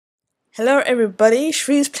Hello everybody,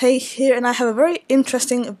 ShireenPlays here, and I have a very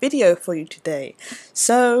interesting video for you today.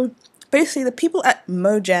 So basically the people at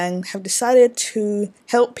Mojang have decided to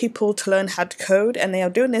help people to learn how to code, and they are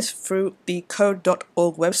doing this through the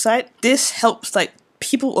code.org website. This helps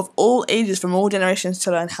people of all ages from all generations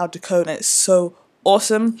to learn how to code, and it's so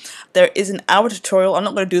awesome. There is an hour tutorial. I'm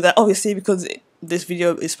not going to do that obviously because this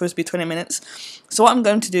video is supposed to be 20 minutes. So what I'm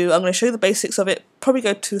going to do, I'm going to show you the basics of it, probably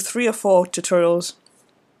go to 3 or 4 tutorials,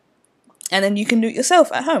 and then you can do it yourself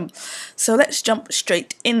at home. So let's jump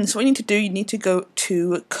straight in. So what you need to do, you need to go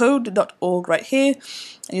to code.org right here,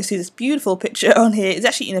 and you'll see this beautiful picture on here. It's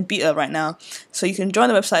actually in a beta right now, so you can join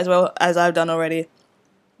the website as well, as I've done already,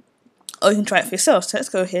 or you can try it for yourself. So let's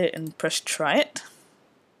go here and press try it.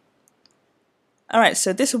 Alright,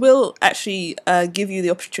 so this will actually give you the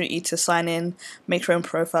opportunity to sign in, make your own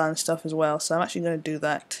profile and stuff as well. So I'm actually going to do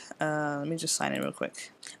that. Let me just sign in real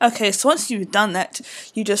quick. Okay, so once you've done that,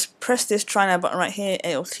 you just press this try now button right here,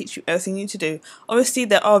 and it will teach you everything you need to do. Obviously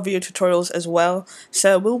there are video tutorials as well,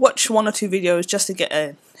 so we'll watch 1 or 2 videos just to get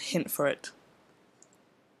a hint for it.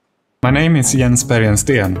 My name is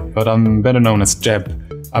Sten, but I'm better known as Jeb.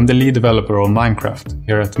 I'm the lead developer of Minecraft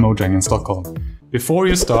here at Mojang in Stockholm. Before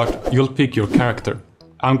you start, you'll pick your character.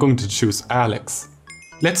 I'm going to choose Alex.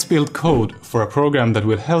 Let's build code for a program that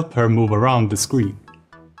will help her move around the screen.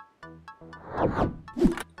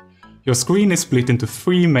 Your screen is split into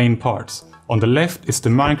 3 main parts. On the left is the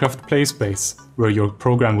Minecraft play space, where your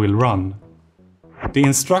program will run. The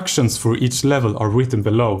instructions for each level are written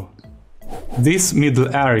below. This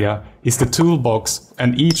middle area is the toolbox,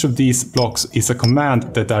 and each of these blocks is a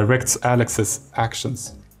command that directs Alex's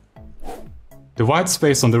actions. The white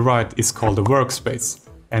space on the right is called the workspace,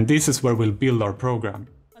 and this is where we'll build our program.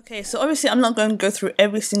 Okay, so obviously I'm not going to go through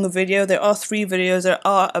every single video. There are 3 videos that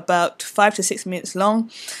are about 5 to 6 minutes long,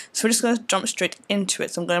 so we're just going to jump straight into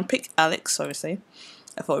it. So I'm going to pick Alex, obviously,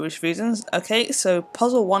 for obvious reasons. Okay, so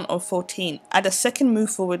puzzle 1 of 14. Add a second move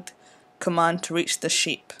forward command to reach the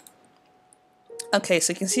sheep. Okay,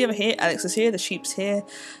 so you can see over here, Alex is here, the sheep's here.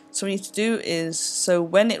 So what we need to do is, so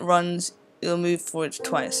when it runs, it'll move forward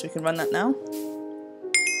twice. We can run that now.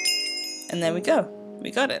 And there we go. We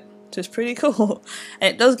got it. So it's pretty cool.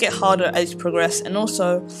 And it does get harder as you progress. And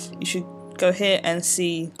also, you should go here and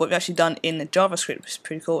see what we've actually done in JavaScript, which is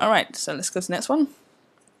pretty cool. Alright, so let's go to the next one.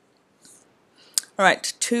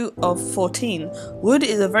 Alright, 2 of 14. Wood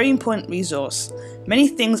is a very important resource. Many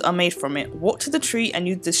things are made from it. Walk to the tree and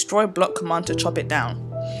use the destroy block command to chop it down.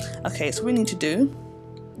 Okay, so what we need to do,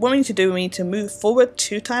 we need to move forward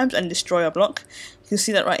 2 times and destroy our block. You can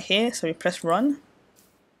see that right here, so we press run.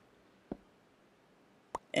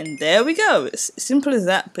 And there we go. It's as simple as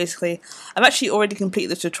that, basically. I've actually already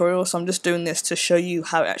completed the tutorial, so I'm just doing this to show you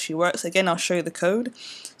how it actually works. Again, I'll show you the code.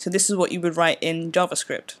 So this is what you would write in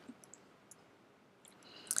JavaScript.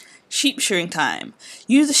 Sheep shearing time.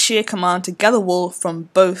 Use the shear command to gather wool from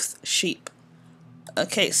both sheep.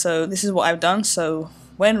 Okay, so this is what I've done. So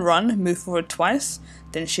when run, move forward twice,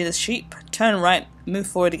 then shear the sheep, turn right, move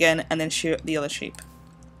forward again, and then shear the other sheep.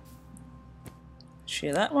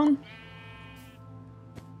 Shear that one.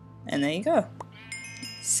 And there you go.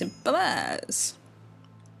 Simple as.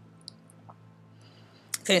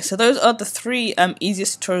 Okay, so those are the 3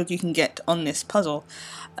 easiest tutorials you can get on this puzzle.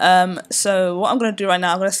 So what I'm going to do right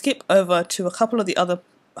now, I'm going to skip over to a couple of the other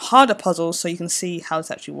harder puzzles so you can see how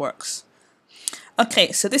this actually works.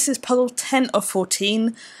 Okay, so this is puzzle 10 of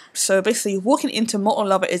 14. So basically, walking into molten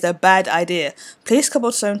lava is a bad idea. Place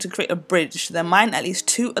cobblestone to create a bridge, then mine at least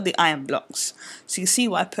 2 of the iron blocks. So you see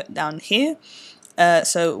what I put down here.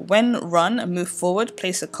 So when run, move forward,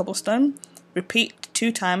 place a cobblestone, repeat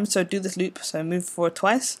 2 times, so do this loop, so move forward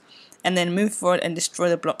twice, and then move forward and destroy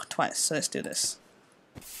the block twice. So let's do this.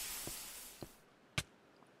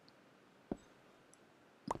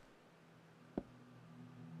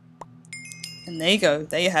 And there you go,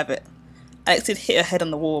 there you have it. Alex did hit her head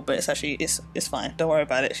on the wall, but it's fine, don't worry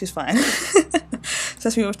about it, she's fine. So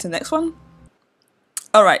let's move on to the next one.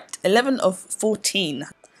 Alright, 11 of 14.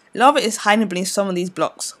 Lava is hiding beneath some of these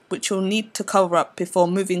blocks, which you'll need to cover up before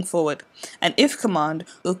moving forward. An if command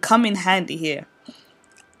will come in handy here.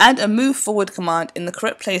 Add a move forward command in the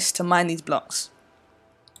correct place to mine these blocks.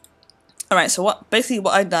 Alright, so what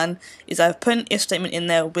I've done is I've put an if statement in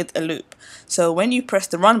there with a loop. So when you press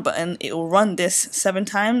the run button, it will run this 7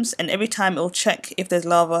 times, and every time it will check if there's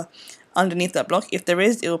lava underneath that block. If there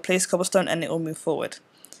is, it will place cobblestone and it will move forward.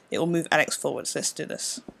 It will move Alex forward. So let's do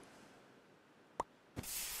this.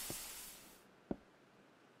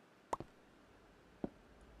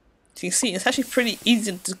 So you see, it's actually pretty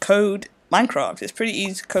easy to code Minecraft. It's pretty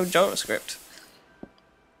easy to code JavaScript.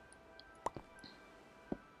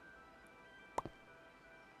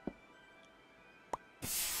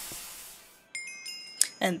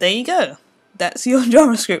 And there you go. That's your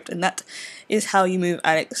JavaScript, and that is how you move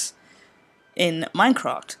Alex in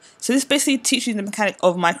Minecraft. So this basically teaches you the mechanic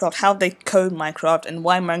of Minecraft, how they code Minecraft, and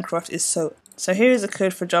why Minecraft is so. So here is the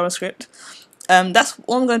code for JavaScript. That's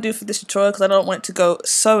all I'm going to do for this tutorial because I don't want it to go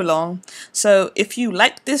so long. So if you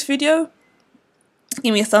liked this video,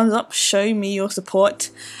 give me a thumbs up, show me your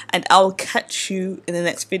support, and I'll catch you in the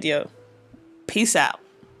next video. Peace out.